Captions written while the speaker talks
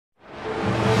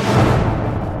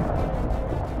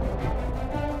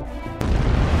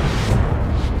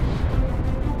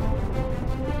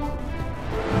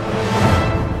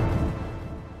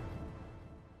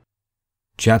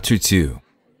Chapter 2.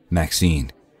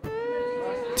 Maxine.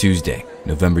 Tuesday,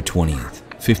 November 20th,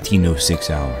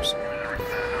 15:06 hours.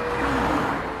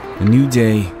 A new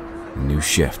day, a new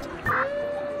shift.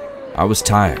 I was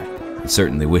tired and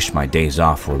certainly wished my days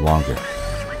off were longer.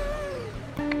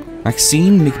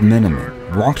 Maxine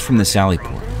McMenamin walked from the sally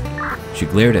port. She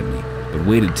glared at me, but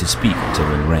waited to speak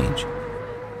until in range.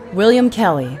 William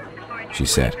Kelly, she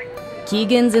said.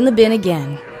 Keegan's in the bin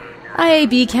again.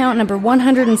 IAB count number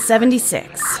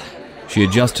 176. She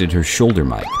adjusted her shoulder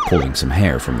mic, pulling some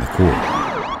hair from the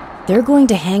cord. They're going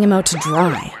to hang him out to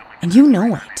dry, and you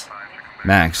know it.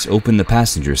 Max opened the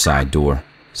passenger side door,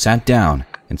 sat down,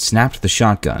 and snapped the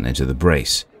shotgun into the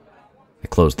brace. I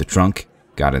closed the trunk,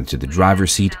 got into the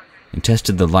driver's seat, and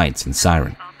tested the lights and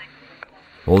siren.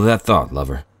 Hold that thought,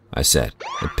 lover, I said,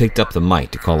 and picked up the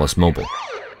mic to call us mobile.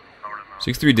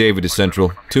 6-3 David is Central,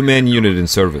 2-man unit in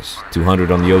service,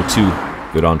 200 on the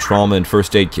O2, good on trauma and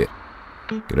first aid kit.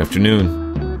 Good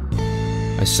afternoon.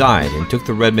 I sighed and took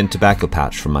the Redmond tobacco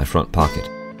pouch from my front pocket.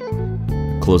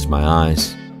 I closed my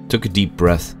eyes, took a deep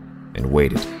breath, and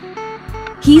waited.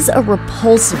 He's a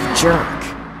repulsive jerk.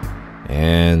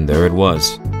 And there it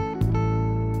was.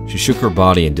 She shook her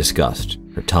body in disgust,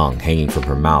 her tongue hanging from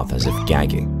her mouth as if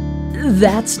gagging.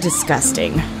 That's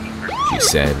disgusting, she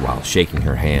said while shaking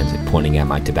her hands and pointing at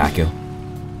my tobacco.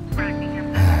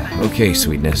 Okay,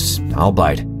 sweetness, I'll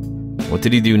bite. What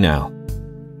did he do now?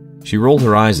 She rolled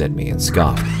her eyes at me and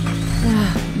scoffed.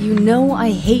 You know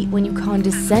I hate when you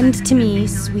condescend to me,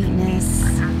 sweetness.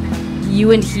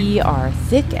 You and he are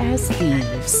thick as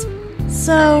thieves.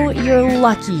 So you're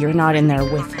lucky you're not in there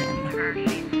with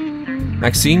him.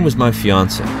 Maxine was my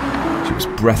fiancée. She was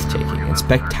breathtaking and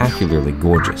spectacularly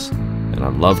gorgeous, and I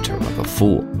loved her like a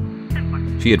fool.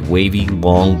 She had wavy,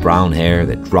 long brown hair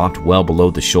that dropped well below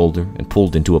the shoulder and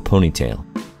pulled into a ponytail.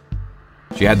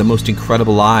 She had the most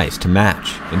incredible eyes to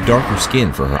match and darker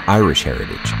skin for her Irish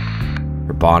heritage.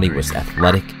 Her body was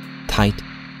athletic, tight,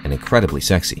 and incredibly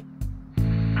sexy.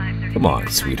 Come on,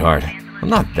 sweetheart. I'm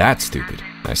not that stupid,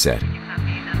 I said.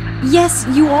 Yes,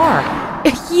 you are.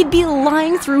 He'd be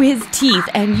lying through his teeth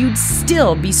and you'd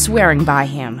still be swearing by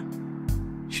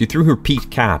him. She threw her peaked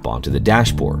cap onto the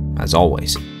dashboard, as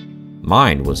always.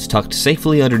 Mine was tucked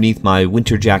safely underneath my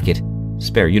winter jacket,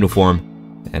 spare uniform,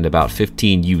 and about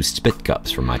 15 used spit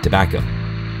cups from my tobacco.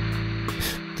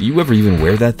 Do you ever even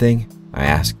wear that thing? I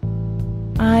asked.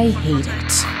 I hate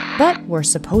it. But we're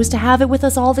supposed to have it with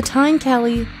us all the time,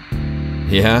 Kelly.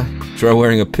 Yeah? Try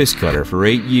wearing a piss cutter for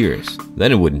 8 years.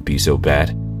 Then it wouldn't be so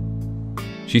bad.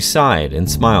 She sighed and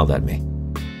smiled at me.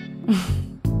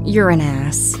 You're an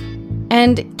ass.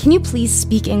 And can you please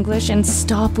speak English and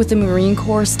stop with the Marine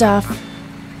Corps stuff?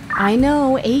 I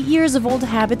know 8 years of old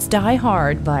habits die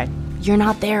hard, but you're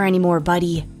not there anymore,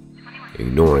 buddy.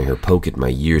 Ignoring her poke at my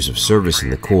years of service in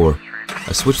the Corps,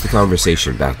 I switched the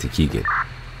conversation back to Keegan.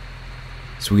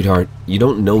 Sweetheart, you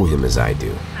don't know him as I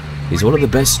do. He's one of the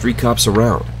best street cops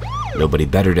around. Nobody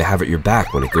better to have at your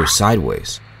back when it goes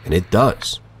sideways. And it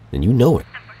does. And you know it.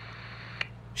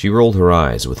 She rolled her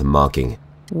eyes with a mocking,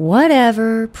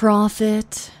 Whatever,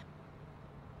 Prophet.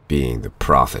 Being the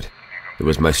Prophet. It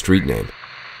was my street name.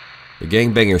 The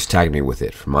gangbangers tagged me with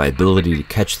it for my ability to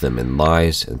catch them in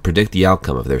lies and predict the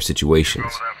outcome of their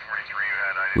situations.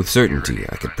 With certainty,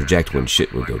 I could project when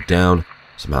shit would go down,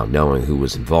 somehow knowing who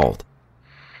was involved.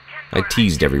 I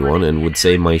teased everyone and would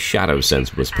say my shadow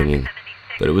sense was pinging,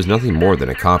 but it was nothing more than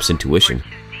a cop's intuition.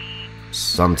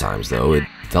 Sometimes, though, it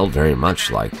felt very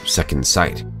much like second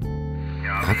sight.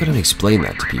 How could I explain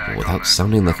that to people without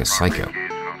sounding like a psycho?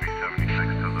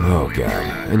 Oh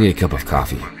god, I need a cup of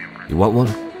coffee. You want one?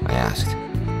 I asked.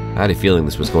 I had a feeling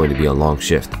this was going to be a long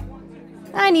shift.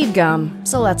 I need gum,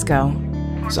 so let's go,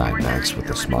 sighed Max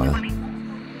with a smile.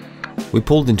 We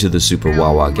pulled into the Super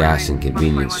Wawa gas and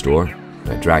convenience store, and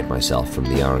I dragged myself from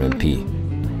the RMP.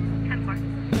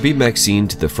 I beat Maxine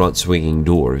to the front swinging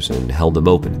doors and held them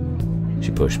open.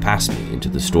 She pushed past me into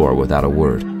the store without a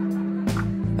word.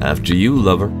 After you,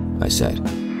 lover, I said.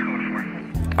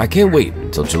 I can't wait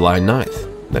until July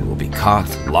 9th. Then we'll be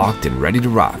cocked, locked, and ready to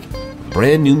rock.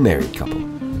 Brand new married couple.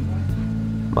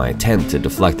 My attempt to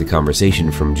deflect the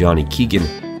conversation from Johnny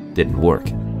Keegan didn't work,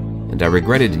 and I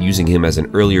regretted using him as an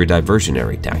earlier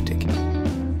diversionary tactic.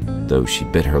 Though she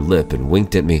bit her lip and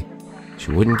winked at me,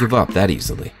 she wouldn't give up that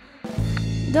easily.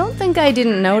 Don't think I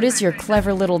didn't notice your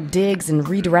clever little digs and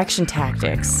redirection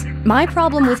tactics. My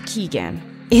problem with Keegan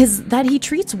is that he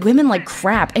treats women like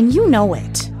crap, and you know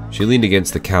it. She leaned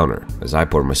against the counter as I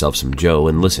poured myself some Joe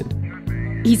and listened.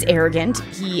 He's arrogant,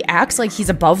 he acts like he's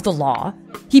above the law,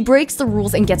 he breaks the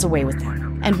rules and gets away with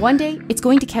them. And one day, it's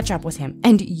going to catch up with him,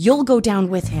 and you'll go down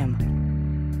with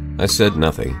him. I said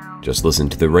nothing, just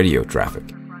listened to the radio traffic.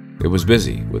 It was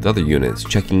busy, with other units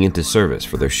checking into service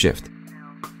for their shift.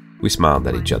 We smiled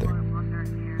at each other.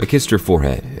 I kissed her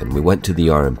forehead, and we went to the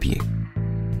RMP.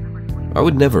 I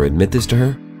would never admit this to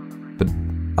her, but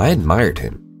I admired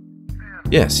him.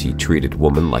 Yes, he treated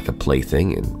women like a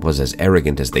plaything and was as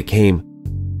arrogant as they came,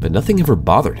 but nothing ever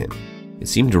bothered him. It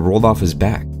seemed to roll off his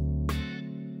back.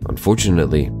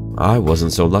 Unfortunately, I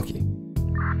wasn't so lucky.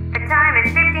 The time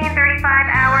is 15:35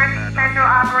 hours, Central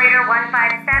Operator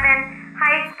 157,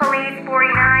 Heights Police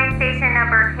 49, Station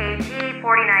Number KG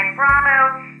 49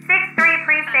 Bravo, 6-3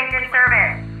 Precinct in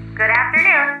service. Good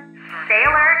afternoon. Stay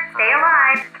alert, stay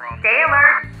alive, stay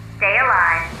alert, stay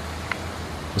alive.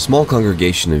 A small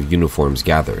congregation of uniforms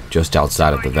gathered just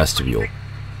outside of the vestibule.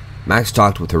 Max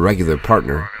talked with her regular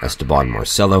partner, Esteban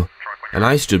Marcelo, and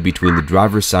I stood between the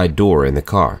driver's side door and the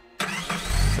car.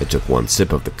 I took one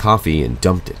sip of the coffee and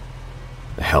dumped it.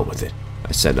 The hell with it,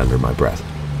 I said under my breath.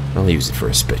 I'll use it for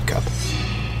a spit cup.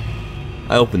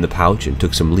 I opened the pouch and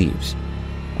took some leaves.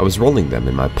 I was rolling them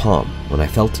in my palm when I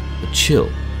felt a chill,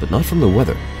 but not from the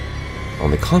weather.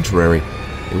 On the contrary,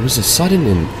 it was a sudden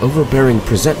and overbearing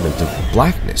presentiment of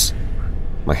blackness.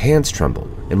 My hands trembled,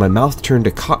 and my mouth turned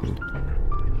to cotton.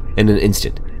 In an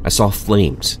instant, I saw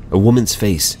flames, a woman's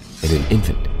face, and an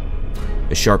infant.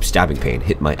 A sharp stabbing pain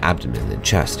hit my abdomen and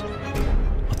chest.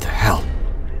 What the hell?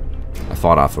 I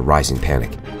fought off a rising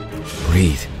panic.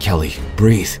 Breathe, Kelly,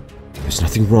 breathe. There's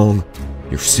nothing wrong.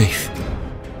 You're safe.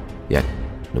 Yet,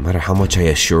 no matter how much I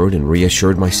assured and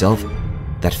reassured myself,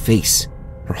 that face,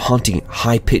 her haunting,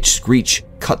 high-pitched screech,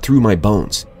 cut through my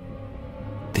bones.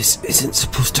 This isn't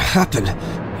supposed to happen.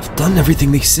 I've done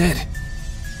everything they said.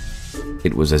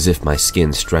 It was as if my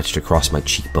skin stretched across my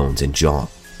cheekbones and jaw,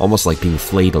 almost like being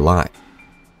flayed alive.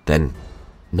 Then,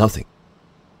 nothing.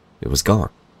 It was gone.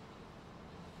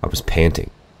 I was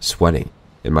panting, sweating,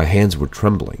 and my hands were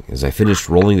trembling as I finished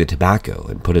rolling the tobacco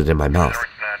and put it in my mouth.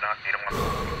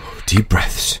 Deep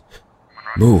breaths.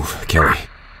 Move, Kelly.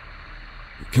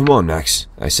 Come on, Max,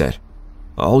 I said.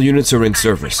 All units are in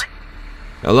service.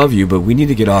 I love you, but we need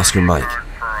to get Oscar Mike.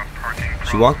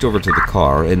 She walked over to the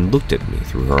car and looked at me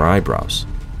through her eyebrows.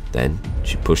 Then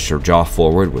she pushed her jaw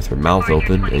forward with her mouth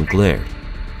open and glared.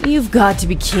 You've got to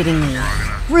be kidding me.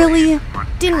 Really?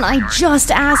 Didn't I just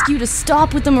ask you to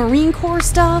stop with the Marine Corps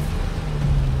stuff?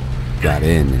 Got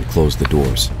in and closed the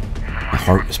doors. My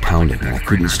heart was pounding and I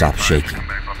couldn't stop shaking.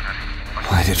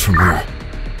 Hide it from her,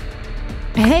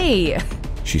 Hey,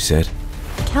 she said.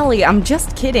 Kelly, I'm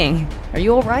just kidding. Are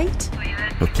you all right?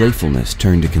 Her playfulness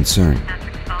turned to concern.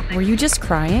 Were you just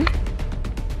crying?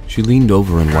 She leaned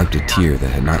over and wiped a tear that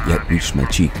had not yet reached my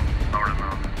cheek.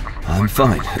 I'm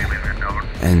fine.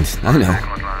 And I know.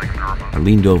 I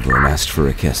leaned over and asked for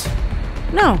a kiss.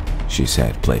 No, She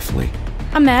said playfully.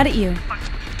 I'm mad at you.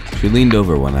 She leaned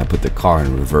over when I put the car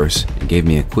in reverse and gave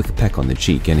me a quick peck on the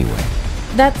cheek anyway.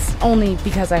 That's only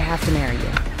because I have to marry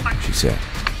you. She said.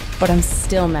 But I'm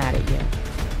still mad at you.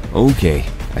 Okay,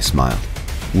 I smiled.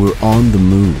 We're on the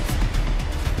move.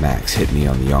 Max hit me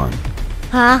on the arm.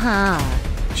 Ha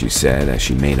ha. She said as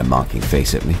she made a mocking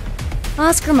face at me.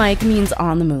 Oscar Mike means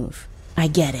on the move. I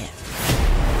get it.